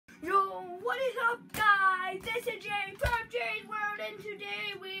what is up, guys? This is Jay from Jay's World, and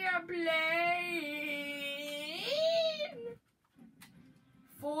today we are playing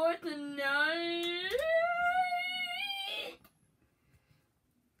Fortnite.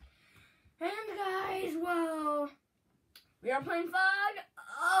 And guys, well, we are playing Fog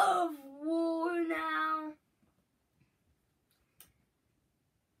of War now.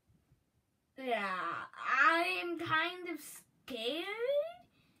 Yeah, I'm kind of scared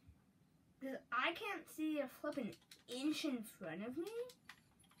because I can't see a flippin' inch in front of me.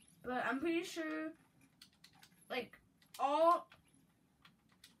 But I'm pretty sure, like, all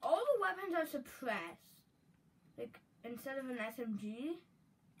the weapons are suppressed. Like, instead of an SMG,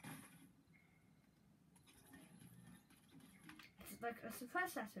 it's like a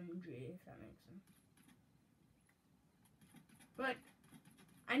suppressed SMG, if that makes sense. But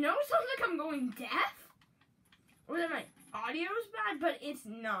I know it sounds like I'm going deaf, or that my audio is bad, but it's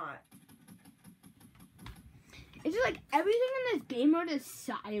not. It's just like everything in this game mode is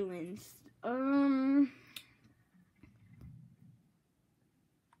silenced. In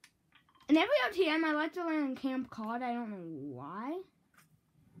every OTM, I like to land Camp Cod. I don't know why.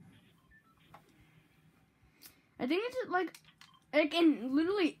 I think it's like in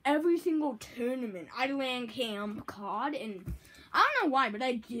literally every single tournament, I land Camp Cod, and I don't know why, but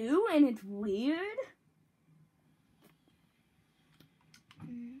I do, and it's weird.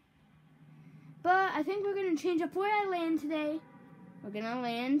 But I think we're going to change up where I land today. We're going to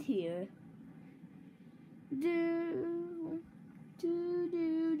land here.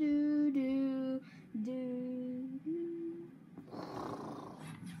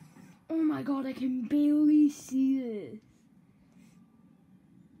 Oh my god, I can barely see this.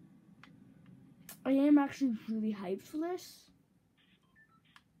 I am actually really hyped for this.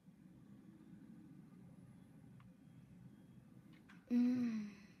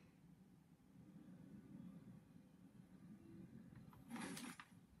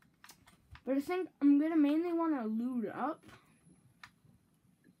 But I think I'm gonna mainly want to loot up.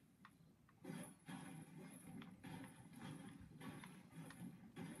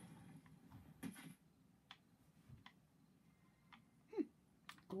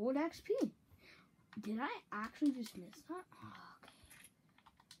 Gold XP. Did I actually just miss that? Oh,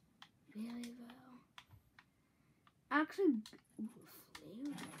 okay. Really well. Actually,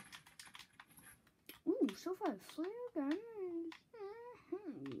 flare gun. Ooh, so far flare gun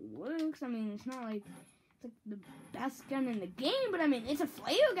works. I mean, it's not like it's like the best gun in the game, but I mean, it's a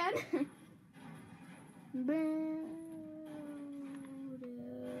flare gun.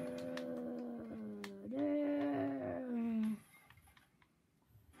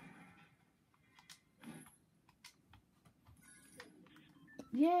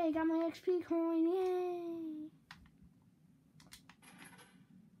 Yay, got my XP coin, yay!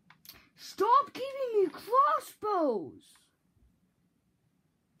 Stop giving me crossbows!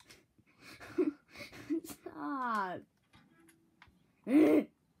 Stop. Give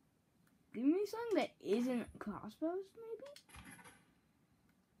me something that isn't crossbows, maybe?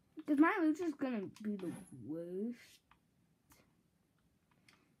 Because my loot is gonna be the worst.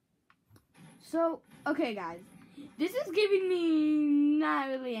 So, okay guys. This is giving me not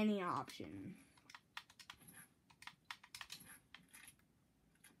really any option.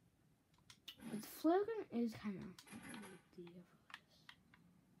 But flare gun is kind of idea for this.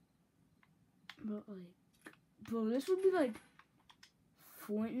 But like, bro, this would be like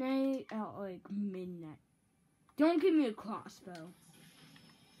Fortnite at like midnight. Don't give me a crossbow.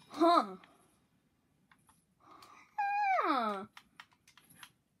 Huh.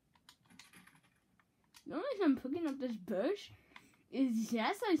 The only reason I'm picking up this bush is,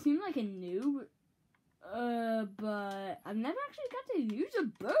 yes, I seem like a noob, but I've never actually got to use a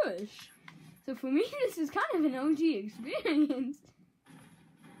bush. So for me, this is kind of an OG experience.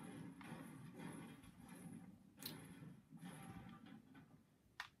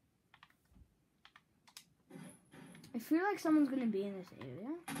 I feel like someone's gonna be in this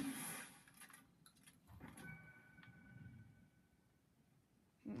area.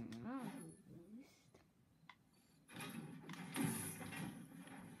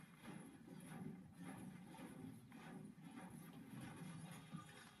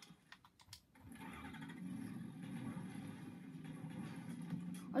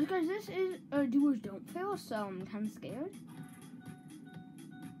 Guys, this is Doers Don't Fail, so I'm kind of scared.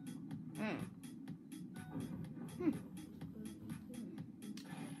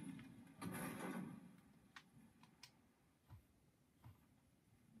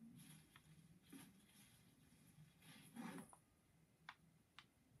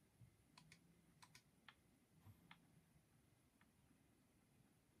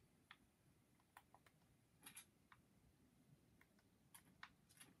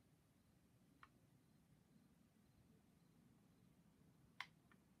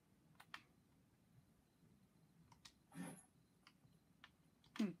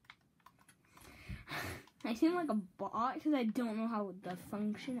 I seem like a bot because I don't know how the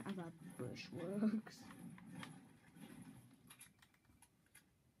function of a bush works.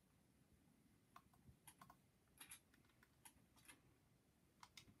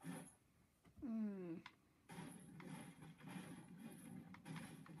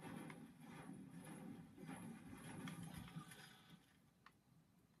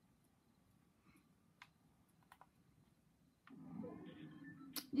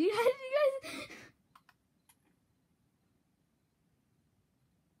 You guys.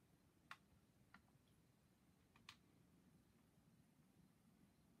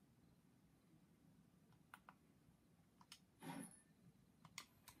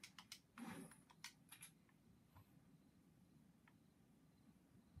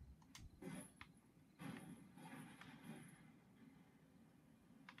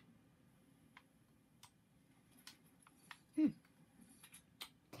 Hmm.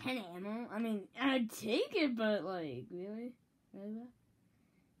 10 ammo? I mean, I'd take it, but like, really? Really?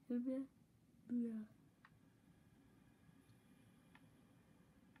 Yeah.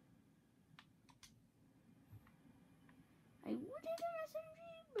 I would take an SMG,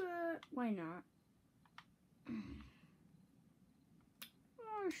 but why not?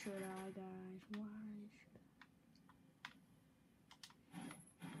 Or should I, guys? Why should I?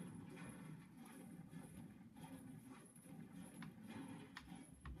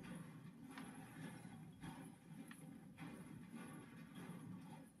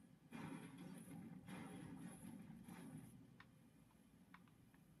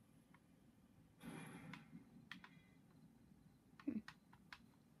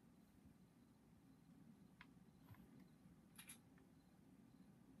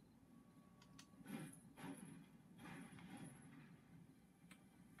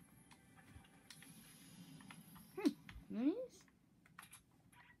 Nice.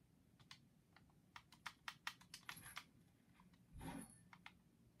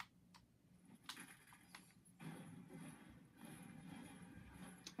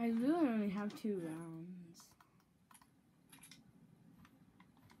 I really only have 2 rounds.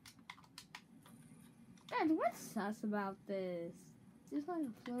 Dad, what's sus about this? It's just like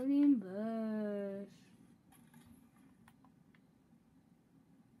a floating bush.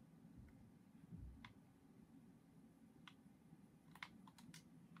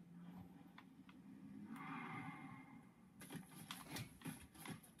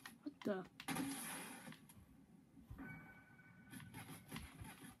 What the?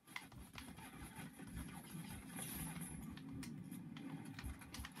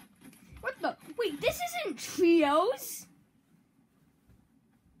 What the? Wait, this isn't trios?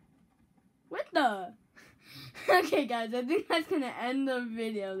 What the? Okay, guys, I think that's gonna end the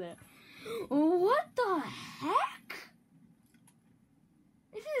video there. What the heck?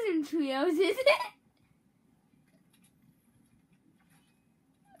 This isn't trios, is it?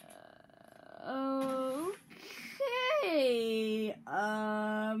 Okay.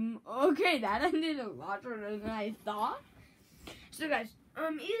 Okay, that ended a lot shorter than I thought. So, guys,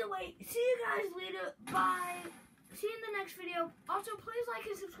 either way, see you guys later. Bye. See you in the next video. Also, please like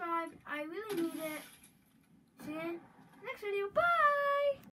and subscribe. I really need it. See you in the next video. Bye.